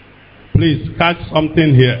 Please catch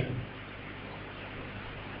something here.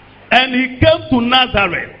 And he came to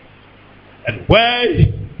Nazareth, and where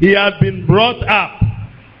he had been brought up,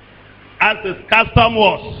 as his custom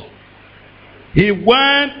was, he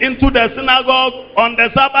went into the synagogue on the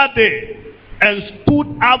Sabbath day and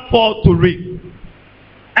stood up for to read.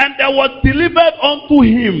 And there was delivered unto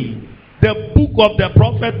him the book of the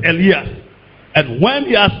prophet Elias. And when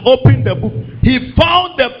he has opened the book, he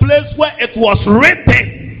found the place where it was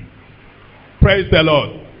written. Praise the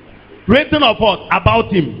Lord. Written of what?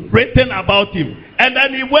 About him. Written about him. And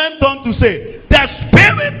then he went on to say, the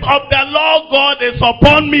Spirit of the Lord God is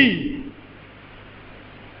upon me.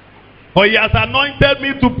 For he has anointed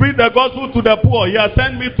me to preach the gospel to the poor. He has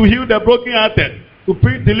sent me to heal the brokenhearted, to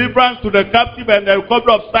preach deliverance to the captive and the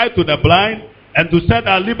recovery of sight to the blind, and to set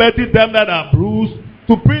at liberty them that are bruised,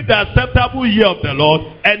 to preach the acceptable year of the Lord.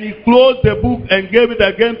 And he closed the book and gave it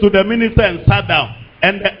again to the minister and sat down.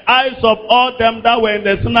 And the eyes of all them that were in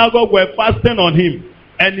the synagogue were fastened on him.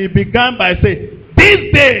 And he began by saying,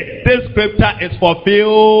 this day, this scripture is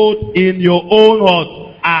fulfilled in your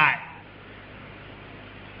own eye.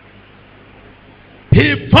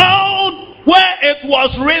 He found where it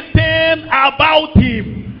was written about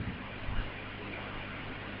him.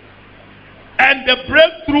 And the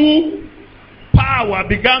breakthrough power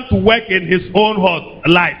began to work in his own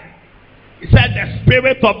life. He said, the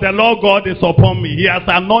Spirit of the Lord God is upon me. He has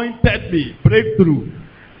anointed me, breakthrough,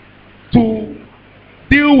 to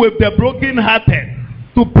deal with the brokenhearted,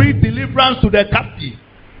 to preach deliverance to the captive,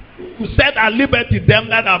 to set at liberty them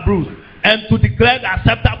that are bruised, and to declare the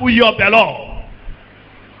acceptable year of the Lord.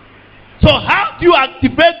 So how do you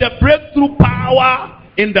activate the breakthrough power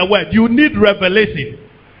in the word? You need revelation.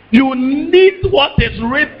 You need what is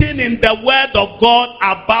written in the word of God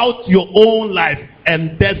about your own life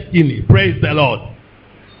and destiny. Praise the Lord.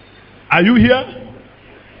 Are you here?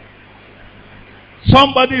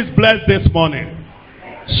 Somebody is blessed this morning.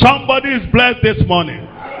 Somebody is blessed this morning.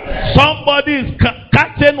 Somebody is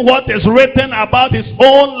catching what is written about his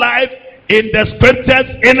own life in the scriptures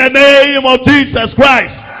in the name of Jesus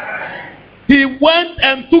Christ. He went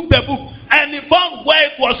and took the book and he found where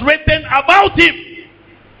it was written about him.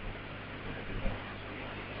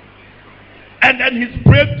 And then his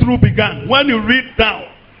breakthrough began. When you read down,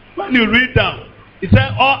 he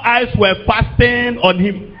said all eyes were fastened on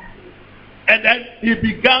him. And then he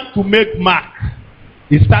began to make mark.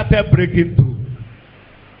 He started breaking through.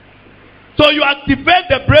 So you activate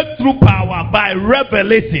the breakthrough power by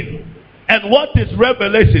revelation. And what is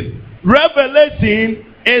revelation?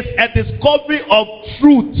 Revelation is a discovery of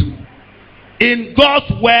truth in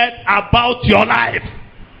God's word about your life.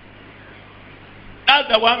 That's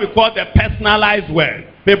the one we call the personalized word.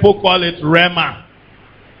 People call it Rhema.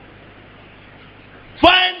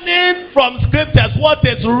 Finding from scriptures what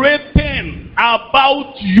is written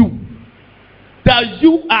about you. That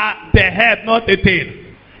you are the head, not the tail.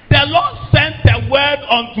 The Lord sent a word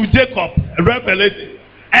unto Jacob, a revelation,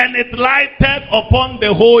 and it lighted upon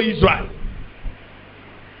the whole Israel.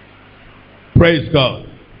 Praise God.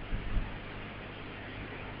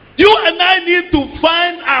 You and I need to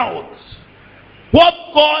find out what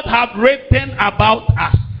God has written about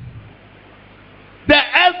us. The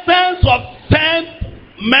essence of sent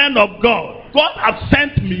men of God. God has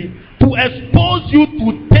sent me to expose you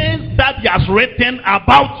to things that he has written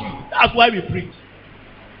about you. That's why we preach.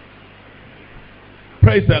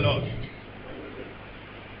 Praise the Lord.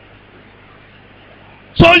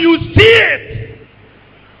 So you see it.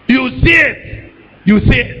 You see it. You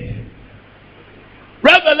see it.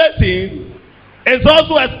 Revelation is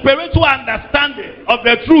also a spiritual understanding of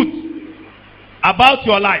the truth about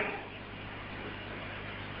your life.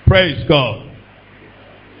 Praise God.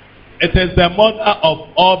 It is the mother of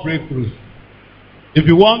all breakthroughs. If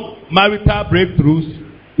you want marital breakthroughs,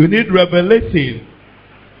 you need revelation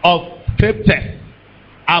of scriptures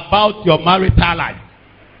about your marital life.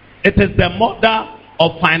 It is the mother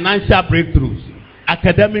of financial breakthroughs,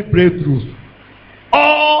 academic breakthroughs,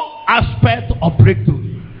 all aspects of breakthroughs.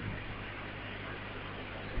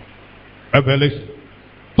 Revelation.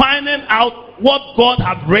 Finding out what God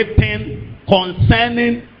has written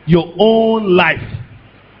concerning your own life.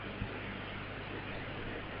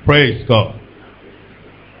 Praise God.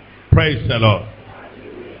 Praise the Lord.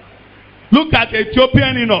 Look at the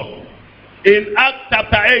Ethiopian eunuch in Acts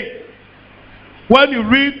chapter 8. When you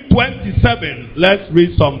read 27, let's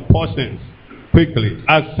read some portions quickly.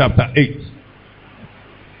 Acts chapter 8.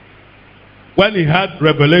 When he had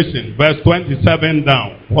revelation, verse 27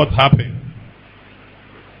 down, what happened?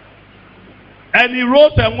 And he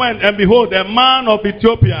rose and went, and behold, a man of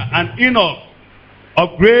Ethiopia, an eunuch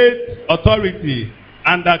of great authority,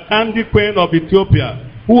 and the Candy queen of Ethiopia,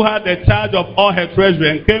 who had the charge of all her treasury,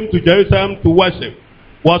 and came to Jerusalem to worship,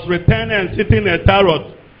 was returning and sitting in a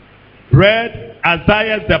chariot, read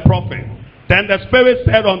Isaiah the prophet. Then the Spirit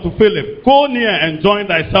said unto Philip, go near and join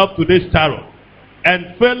thyself to this chariot.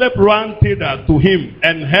 And Philip ran thither to him,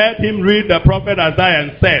 and heard him read the prophet Isaiah,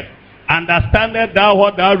 and said, understandest thou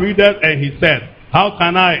what thou readest? And he said, how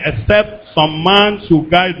can I, except some man should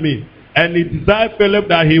guide me? And he desired Philip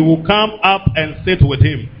that he would come up and sit with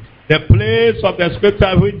him. The place of the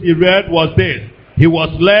scripture which he read was this: he was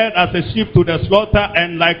led as a sheep to the slaughter,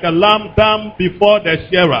 and like a lamb dumb before the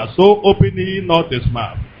shearer, so opened he not his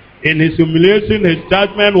mouth. In his humiliation his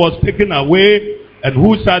judgment was taken away, and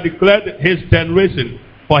who shall declare his generation?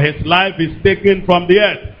 For his life is taken from the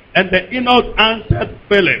earth. And the eunuch answered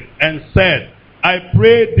Philip and said, I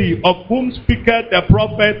pray thee, of whom speaketh the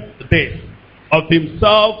prophet this, of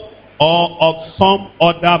himself or of some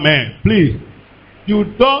other man. Please, you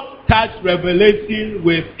don't touch revelation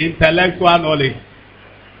with intellectual knowledge.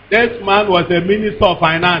 This man was a minister of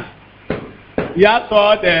finance. He had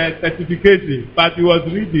all the certification, but he was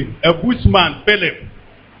reading. A bushman, Philip,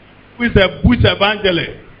 who is a bush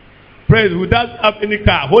evangelist. Praise, who doesn't have any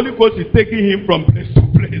car. Holy Ghost is taking him from place to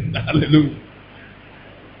place. Hallelujah.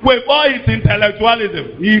 With all his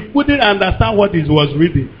intellectualism, he couldn't understand what he was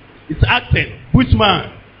reading. It's acting.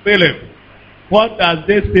 Bushman, Philip. What does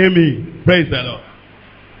this say mean? Praise the Lord.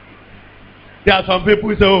 There are some people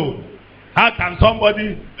who say, oh, how can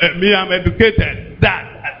somebody, me, I'm educated, that.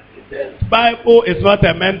 This Bible is not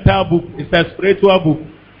a mental book. It's a spiritual book.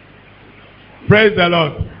 Praise the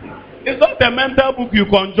Lord. It's not a mental book you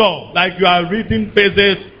conjure, like you are reading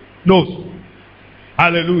phases, notes.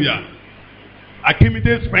 Hallelujah.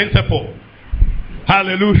 Archimedes' principle.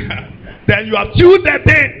 Hallelujah. Then you have tuned the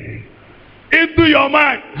thing into your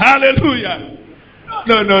mind. Hallelujah.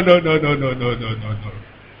 No.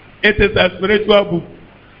 It is a spiritual book.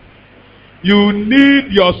 You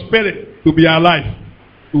need your spirit to be alive,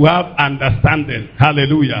 to have understanding.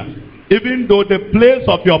 Hallelujah. Even though the place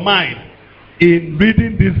of your mind in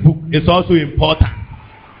reading this book is also important.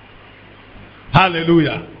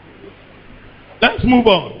 Hallelujah. Let's move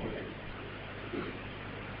on.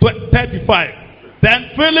 35.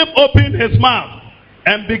 Then Philip opened his mouth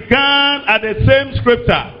and began at the same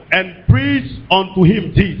scripture and preached unto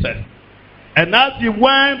him Jesus. And as he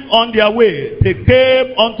went on their way, they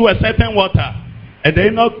came unto a certain water. And the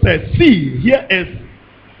eunuch said, see, here is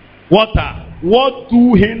water. What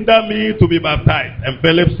do hinder me to be baptized? And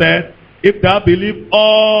Philip said, if thou believe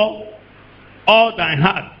all thine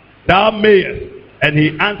heart, thou mayest. And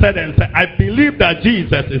he answered and said, I believe that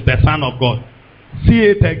Jesus is the Son of God. See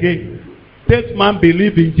it again. This man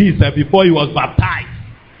believed in Jesus before he was baptized.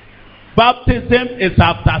 Baptism is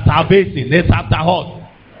after salvation. It's after what?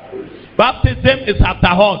 Baptism is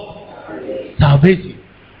after what? Salvation.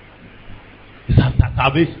 It's after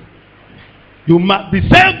salvation. You must be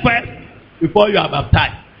saved first before you are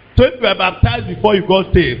baptized. So if you are baptized before you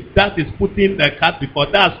got saved, that is putting the cart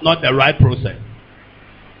before. That's not the right process.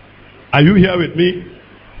 Are you here with me?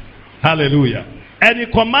 Hallelujah. And he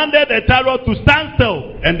commanded the chariot to stand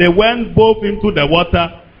still. And they went both into the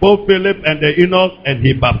water, both Philip and the eunuch, and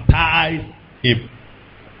he baptized him.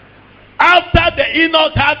 After the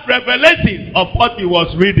eunuch had revelation of what he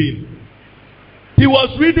was reading, he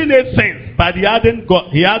was reading it since, but he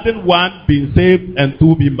hadn't one been saved and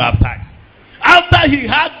two been baptized. After he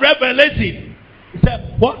had revelation, he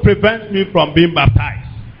said, what prevents me from being baptized?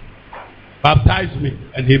 Baptize me.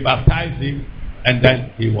 And he baptized him, and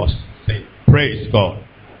then he was saved. Praise God.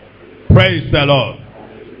 Praise the Lord.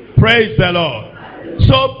 Praise the Lord.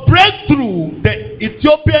 So breakthrough, the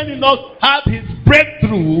Ethiopian eunuch had his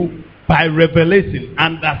breakthrough by revelation.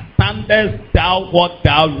 Understandest thou what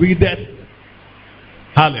thou readest?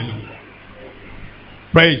 Hallelujah.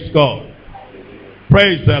 Praise God.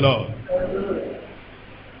 Praise the Lord.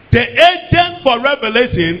 The agent for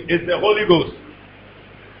revelation is the Holy Ghost.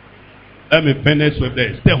 Let me finish with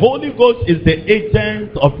this. The Holy Ghost is the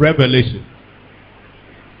agent of revelation.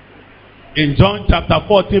 In John chapter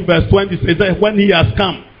 14 verse 20 it says, when he has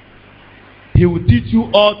come, he will teach you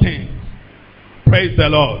all things. Praise the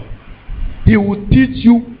Lord. He will teach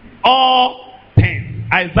you all things.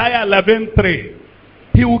 Isaiah 11:3.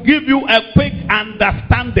 He will give you a quick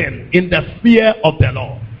understanding in the fear of the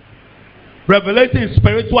Lord. Revelation is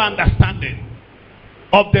spiritual understanding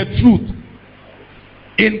of the truth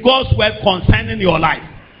in God's word concerning your life.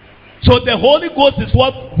 So the Holy Ghost is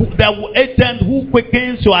what the agent who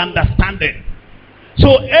quickens your understanding.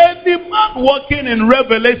 So any man walking in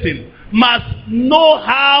revelation must know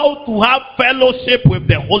how to have fellowship with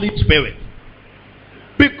the Holy Spirit.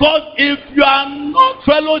 Because if you are not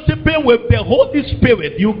fellowshipping with the Holy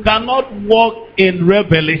Spirit, you cannot walk in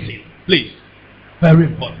revelation. Please. Very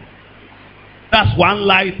important. That's one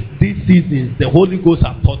light this season the Holy Ghost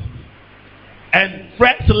has taught me. And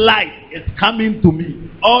fresh light is coming to me.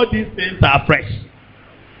 All these things are fresh.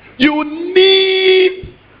 You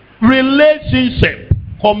need relationship,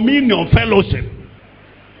 communion, fellowship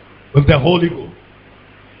with the Holy Ghost.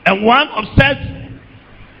 And one of such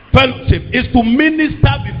fellowship is to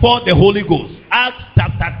minister before the Holy Ghost. Acts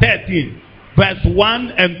chapter 13, verse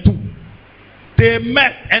 1 and 2. They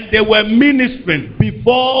met and they were ministering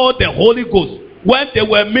before the Holy Ghost. When they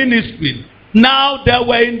were ministering, now there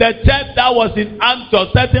were in the church that was in Antioch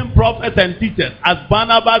certain prophets and teachers, as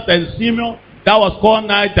Barnabas and Simeon, that was called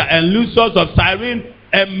Niger, and Lucius of Cyrene,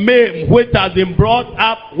 a maimed which has been brought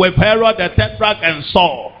up with Herod the Tetrarch and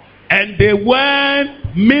Saul. And they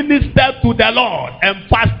went, ministered to the Lord and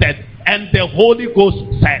fasted. And the Holy Ghost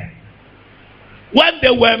said, when they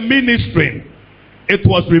were ministering, it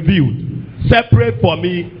was revealed, separate for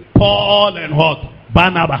me Paul and what?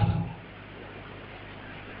 Barnabas.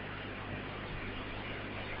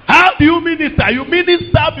 How do you minister? You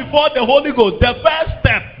minister before the Holy Ghost. The first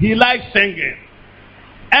step, he likes singing.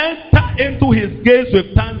 Enter into his gates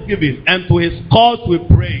with thanksgiving and to his courts with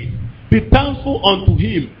praise. Be thankful unto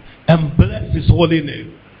him and bless his holy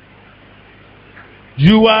name.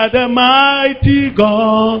 You are the mighty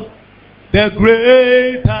God, the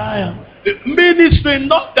great I am. Ministry,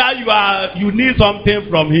 not that you need something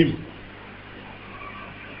from him.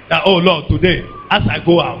 That, oh Lord, today, as I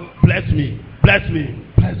go out, bless me, bless me,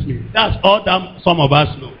 bless me. That's all that some of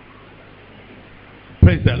us know.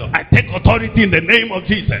 Praise the Lord. I take authority in the name of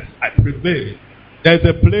Jesus. I prevail. There's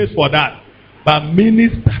a place for that. But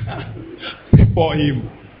minister before him.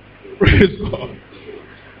 Praise God.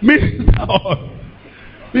 Minister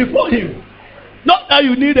before him. Not that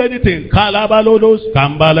you need anything. Kalabalodos,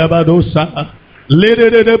 Kambalabadosa,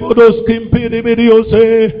 Lidebodos,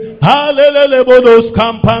 Kimpidibidose, Halelebodos,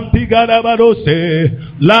 Kampantigadabadose,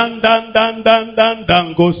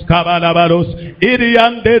 Landandandandandandandos, Kabalabados,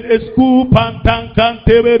 Idiande,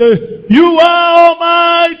 Scoopantantebede. You are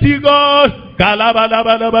Almighty God.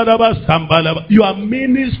 Kalabalabadabadabas, Kambalaba. You are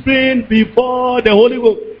ministering before the Holy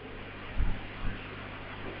Ghost.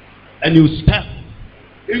 And you step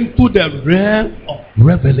into the realm of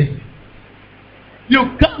revelation.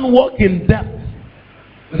 You can't walk in depth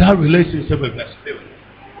without relationship with the Spirit.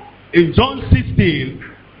 In John 16,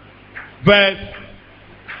 verse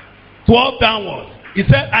 12 downwards, he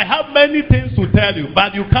said, I have many things to tell you,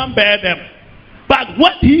 but you can't bear them. But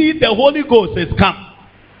when he, the Holy Ghost, is come,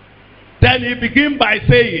 then he begins by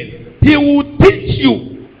saying, he will teach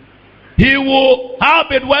you. He will have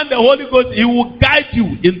it when the Holy Ghost, he will guide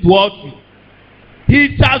you into all truth.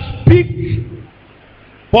 He shall speak,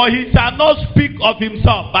 for he shall not speak of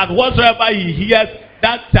himself, but whatsoever he hears,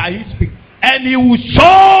 that shall he speak. And he will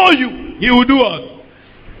show you. He will do what?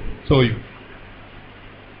 Show you.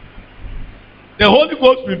 The Holy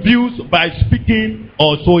Ghost reveals by speaking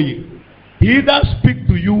or showing. He either speaks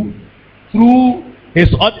to you through his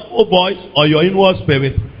audible voice or your inward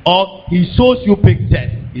spirit, or he shows you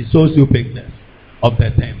pictures. He shows you pictures of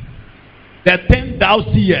the thing. The thing thou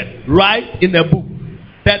seest, write in the book.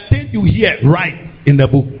 The thing you hear, write in the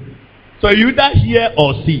book. So you either hear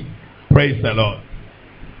or see. Praise the Lord.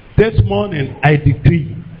 This morning I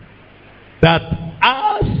decree that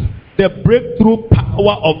as the breakthrough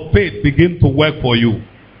power of faith begin to work for you,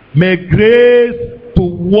 may grace to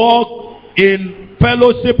walk in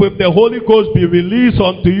fellowship with the Holy Ghost be released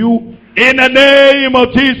unto you in the name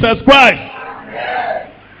of Jesus Christ.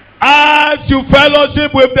 Amen. As you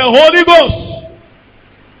fellowship with the Holy Ghost,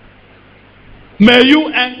 may you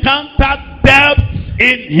encounter depth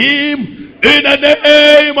in him in the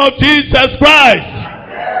name of Jesus Christ. Amen.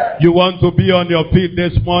 You want to be on your feet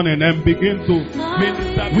this morning and begin to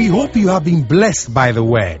minister. We hope you have been blessed by the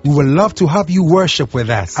word. We would love to have you worship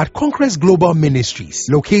with us at Conquest Global Ministries,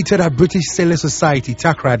 located at British Sailor Society,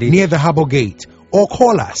 Takrady, near the Harbour Gate. Or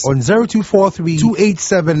call us on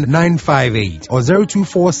 0243-287-958 or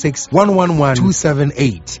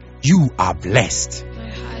 0246-111-278. You are blessed.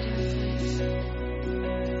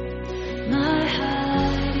 My